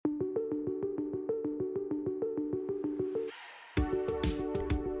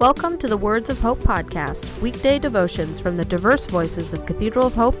Welcome to the Words of Hope podcast, weekday devotions from the diverse voices of Cathedral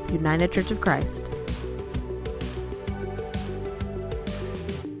of Hope, United Church of Christ.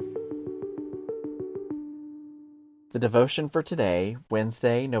 The devotion for today,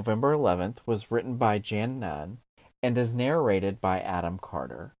 Wednesday, November 11th, was written by Jan Nunn and is narrated by Adam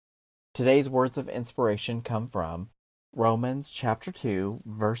Carter. Today's words of inspiration come from Romans chapter 2,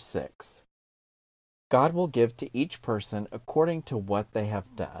 verse 6. God will give to each person according to what they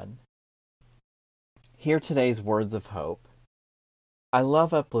have done. Hear today's words of hope. I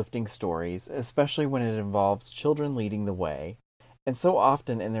love uplifting stories, especially when it involves children leading the way. And so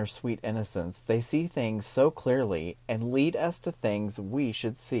often in their sweet innocence, they see things so clearly and lead us to things we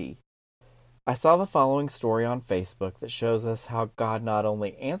should see. I saw the following story on Facebook that shows us how God not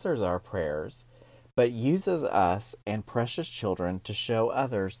only answers our prayers, but uses us and precious children to show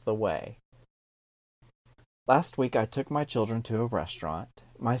others the way. Last week I took my children to a restaurant.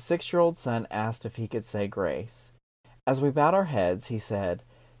 My 6-year-old son asked if he could say grace. As we bowed our heads, he said,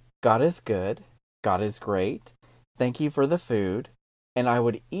 "God is good, God is great, thank you for the food, and I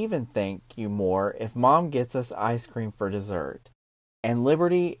would even thank you more if Mom gets us ice cream for dessert, and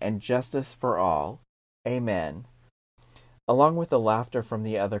liberty and justice for all. Amen." Along with the laughter from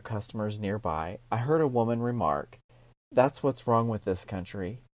the other customers nearby, I heard a woman remark, "That's what's wrong with this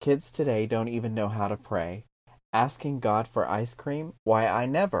country. Kids today don't even know how to pray. Asking God for ice cream? Why, I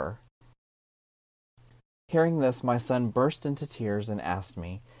never." Hearing this, my son burst into tears and asked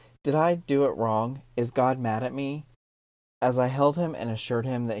me, "Did I do it wrong? Is God mad at me?" As I held him and assured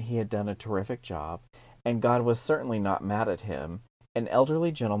him that he had done a terrific job, and God was certainly not mad at him, an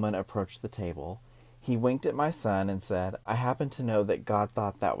elderly gentleman approached the table. He winked at my son and said, "I happen to know that God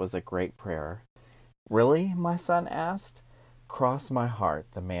thought that was a great prayer." "Really?" my son asked. "Cross my heart,"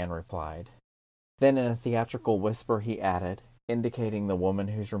 the man replied. Then in a theatrical whisper he added, indicating the woman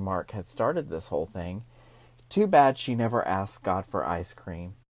whose remark had started this whole thing, "Too bad she never asked God for ice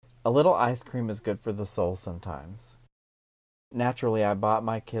cream. A little ice cream is good for the soul sometimes." Naturally, I bought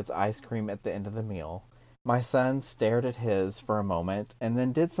my kids ice cream at the end of the meal. My son stared at his for a moment and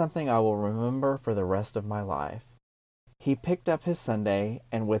then did something I will remember for the rest of my life. He picked up his sundae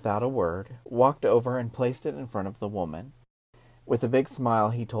and without a word, walked over and placed it in front of the woman. With a big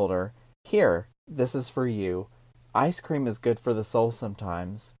smile, he told her, "Here, this is for you. Ice cream is good for the soul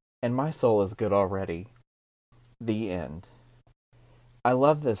sometimes, and my soul is good already." The end. I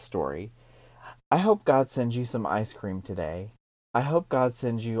love this story. I hope God sends you some ice cream today. I hope God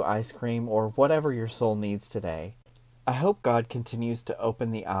sends you ice cream or whatever your soul needs today. I hope God continues to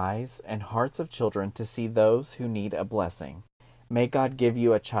open the eyes and hearts of children to see those who need a blessing. May God give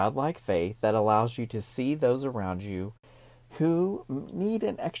you a childlike faith that allows you to see those around you who need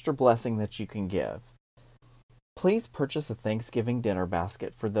an extra blessing that you can give. Please purchase a Thanksgiving dinner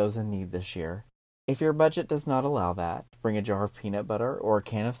basket for those in need this year. If your budget does not allow that, bring a jar of peanut butter or a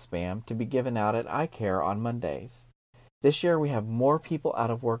can of Spam to be given out at iCare on Mondays. This year we have more people out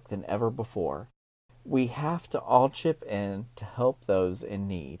of work than ever before. We have to all chip in to help those in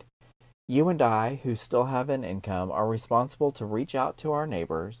need. You and I, who still have an income, are responsible to reach out to our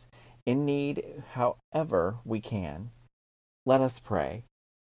neighbors in need however we can. Let us pray.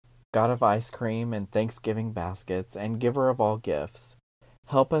 God of ice cream and Thanksgiving baskets and giver of all gifts,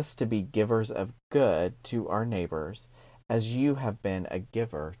 help us to be givers of good to our neighbors as you have been a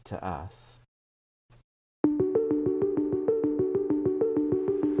giver to us.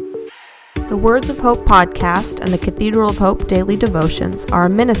 The Words of Hope podcast and the Cathedral of Hope daily devotions are a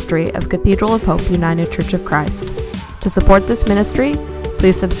ministry of Cathedral of Hope United Church of Christ. To support this ministry,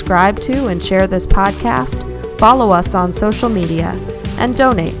 please subscribe to and share this podcast, follow us on social media, and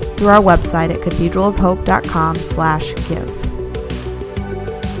donate through our website at cathedralofhope.com/give.